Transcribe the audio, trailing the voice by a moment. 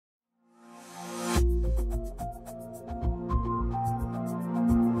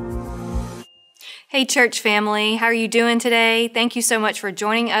Hey, church family, how are you doing today? Thank you so much for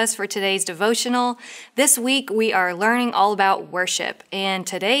joining us for today's devotional. This week we are learning all about worship, and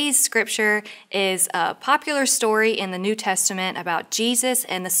today's scripture is a popular story in the New Testament about Jesus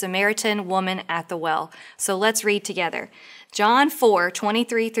and the Samaritan woman at the well. So let's read together. John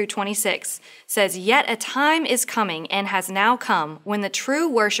 4:23 through 26 says, "Yet a time is coming and has now come when the true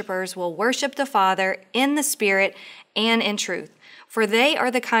worshipers will worship the Father in the Spirit and in truth. For they are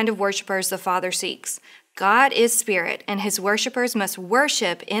the kind of worshipers the Father seeks. God is spirit, and his worshipers must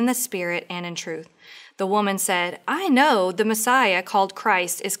worship in the Spirit and in truth." The woman said, "I know the Messiah called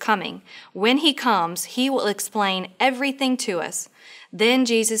Christ is coming. When he comes, he will explain everything to us." Then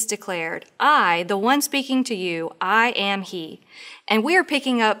Jesus declared, "I, the one speaking to you, I am he." And we are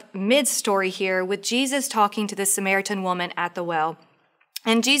picking up mid-story here with Jesus talking to the Samaritan woman at the well.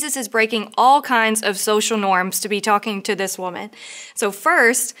 And Jesus is breaking all kinds of social norms to be talking to this woman. So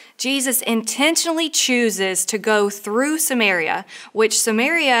first, Jesus intentionally chooses to go through Samaria, which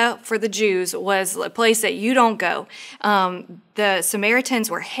Samaria for the Jews was a place that you don't go. The Samaritans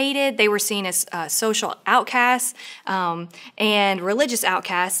were hated. They were seen as social outcasts and religious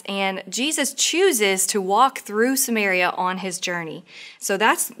outcasts. And Jesus chooses to walk through Samaria on his journey. So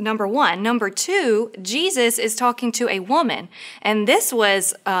that's number one. Number two, Jesus is talking to a woman. And this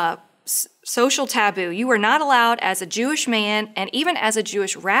was social taboo. You were not allowed as a Jewish man and even as a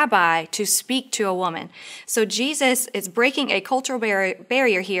Jewish rabbi to speak to a woman. So Jesus is breaking a cultural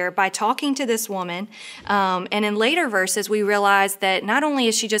barrier here by talking to this woman. And in later verses, we realize that not only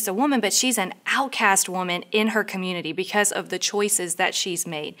is she just a woman, but she's an outcast woman in her community because of the choices that she's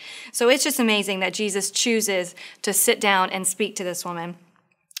made. So it's just amazing that Jesus chooses to sit down and speak to this woman.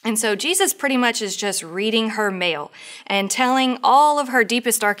 And so Jesus pretty much is just reading her mail and telling all of her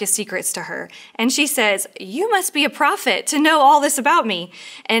deepest, darkest secrets to her. And she says, "You must be a prophet to know all this about me."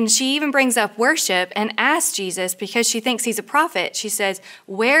 And she even brings up worship and asks Jesus, because she thinks he's a prophet, she says,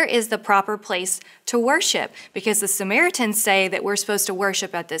 "Where is the proper place to worship?" Because the Samaritans say that we're supposed to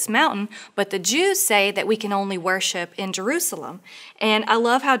worship at this mountain, but the Jews say that we can only worship in Jerusalem. And I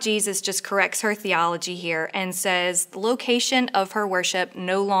love how Jesus just corrects her theology here and says the location of her worship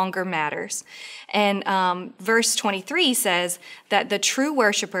no longer matters. And verse 23 says that the true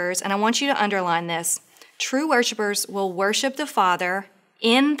worshipers, and I want you to underline this, true worshipers will worship the Father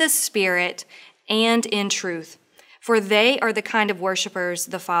in the Spirit and in truth, for they are the kind of worshipers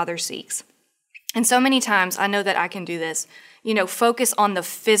the Father seeks. And so many times I know that I can do this, focus on the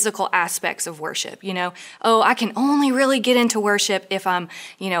physical aspects of worship. I can only really get into worship if I'm,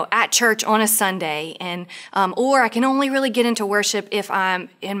 at church on a Sunday, and or I can only really get into worship if I'm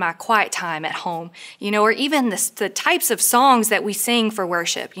in my quiet time at home, or even the types of songs that we sing for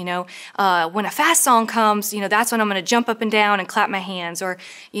worship. When a fast song comes, that's when I'm going to jump up and down and clap my hands. Or,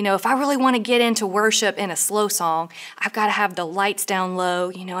 if I really want to get into worship in a slow song, I've got to have the lights down low,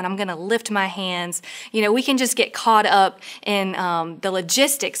 and I'm going to lift my hands. We can just get caught up in the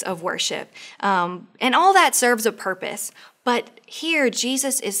logistics of worship. And all that serves a purpose. But here,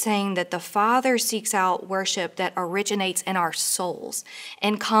 Jesus is saying that the Father seeks out worship that originates in our souls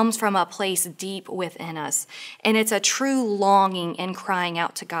and comes from a place deep within us. And it's a true longing and crying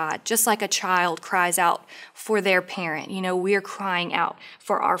out to God, just like a child cries out for their parent. We're crying out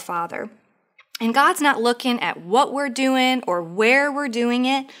for our Father. And God's not looking at what we're doing or where we're doing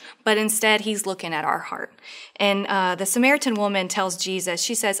it, but instead he's looking at our heart. And the Samaritan woman tells Jesus,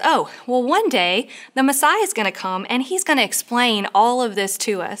 she says, "Oh, well, one day the Messiah is going to come and he's going to explain all of this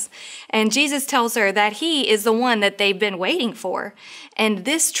to us." And Jesus tells her that he is the one that they've been waiting for. And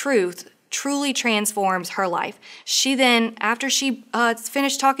this truth truly transforms her life. She then, after she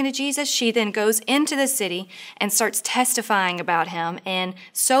finished talking to Jesus, she then goes into the city and starts testifying about him. And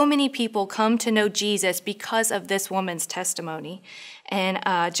so many people come to know Jesus because of this woman's testimony. And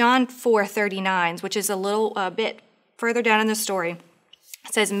John 4:39, which is a little bit further down in the story,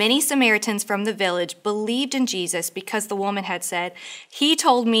 it says, "Many Samaritans from the village believed in Jesus because the woman had said, 'He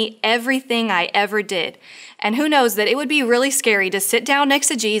told me everything I ever did.'" And who knows that it would be really scary to sit down next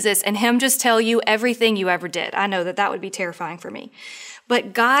to Jesus and him just tell you everything you ever did. I know that would be terrifying for me.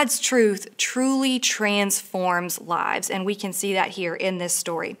 But God's truth truly transforms lives, and we can see that here in this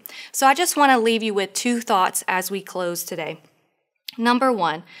story. So I just want to leave you with two thoughts as we close today. Number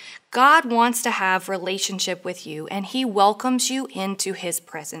one, God wants to have relationship with you, and he welcomes you into his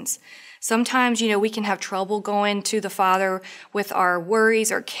presence. Sometimes, we can have trouble going to the Father with our worries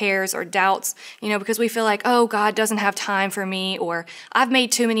or cares or doubts, because we feel like, oh, God doesn't have time for me, or I've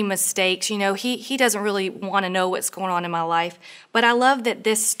made too many mistakes. He doesn't really want to know what's going on in my life. But I love that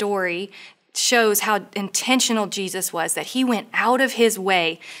this story shows how intentional Jesus was, that he went out of his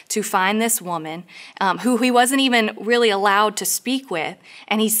way to find this woman who he wasn't even really allowed to speak with.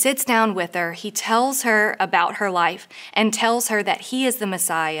 And he sits down with her. He tells her about her life and tells her that he is the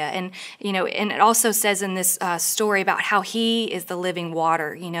Messiah. And, and it also says in this story about how he is the living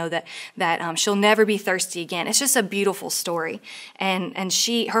water, that she'll never be thirsty again. It's just a beautiful story. And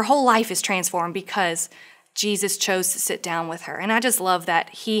her whole life is transformed because Jesus chose to sit down with her. And I just love that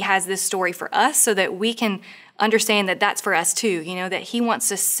he has this story for us so that we can understand that that's for us too, that he wants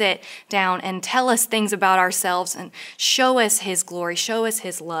to sit down and tell us things about ourselves and show us his glory, show us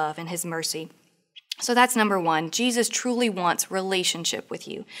his love and his mercy. So that's number one. Jesus truly wants relationship with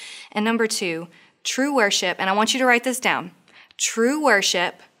you. And number two, true worship, and I want you to write this down. True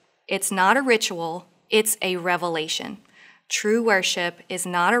worship, it's not a ritual, it's a revelation. True worship is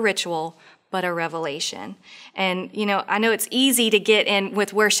not a ritual, but a revelation. And, I know it's easy to get in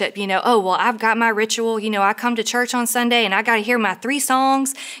with worship, I've got my ritual, I come to church on Sunday and I got to hear my 3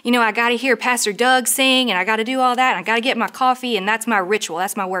 songs, I got to hear Pastor Doug sing and I got to do all that. And I got to get my coffee and that's my ritual.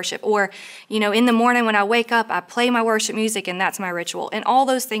 That's my worship. Or, in the morning when I wake up, I play my worship music and that's my ritual. And all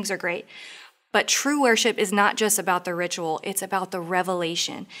those things are great. But true worship is not just about the ritual, it's about the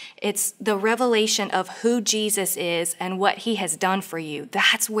revelation. It's the revelation of who Jesus is and what he has done for you.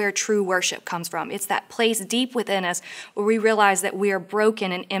 That's where true worship comes from. It's that place deep within us where we realize that we are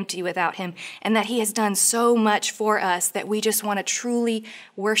broken and empty without him and that he has done so much for us that we just want to truly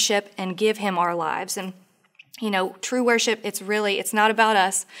worship and give him our lives. And true worship, it's not about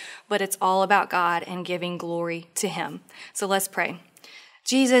us, but it's all about God and giving glory to him. So let's pray.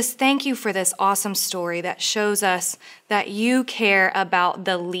 Jesus, thank you for this awesome story that shows us that you care about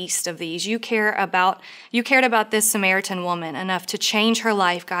the least of these. You cared about this Samaritan woman enough to change her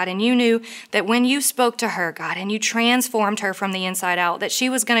life, God. And you knew that when you spoke to her, God, and you transformed her from the inside out, that she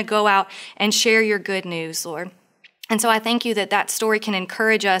was going to go out and share your good news, Lord. And so I thank you that story can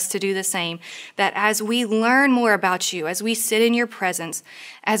encourage us to do the same, that as we learn more about you, as we sit in your presence,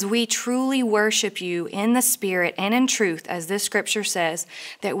 as we truly worship you in the spirit and in truth, as this scripture says,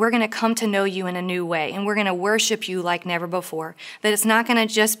 that we're going to come to know you in a new way and we're going to worship you like never before, that it's not going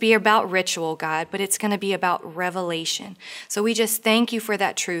to just be about ritual, God, but it's going to be about revelation. So we just thank you for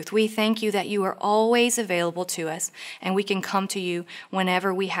that truth. We thank you that you are always available to us and we can come to you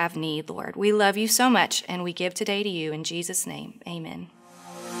whenever we have need, Lord. We love you so much and we give today to you. In Jesus' name, amen.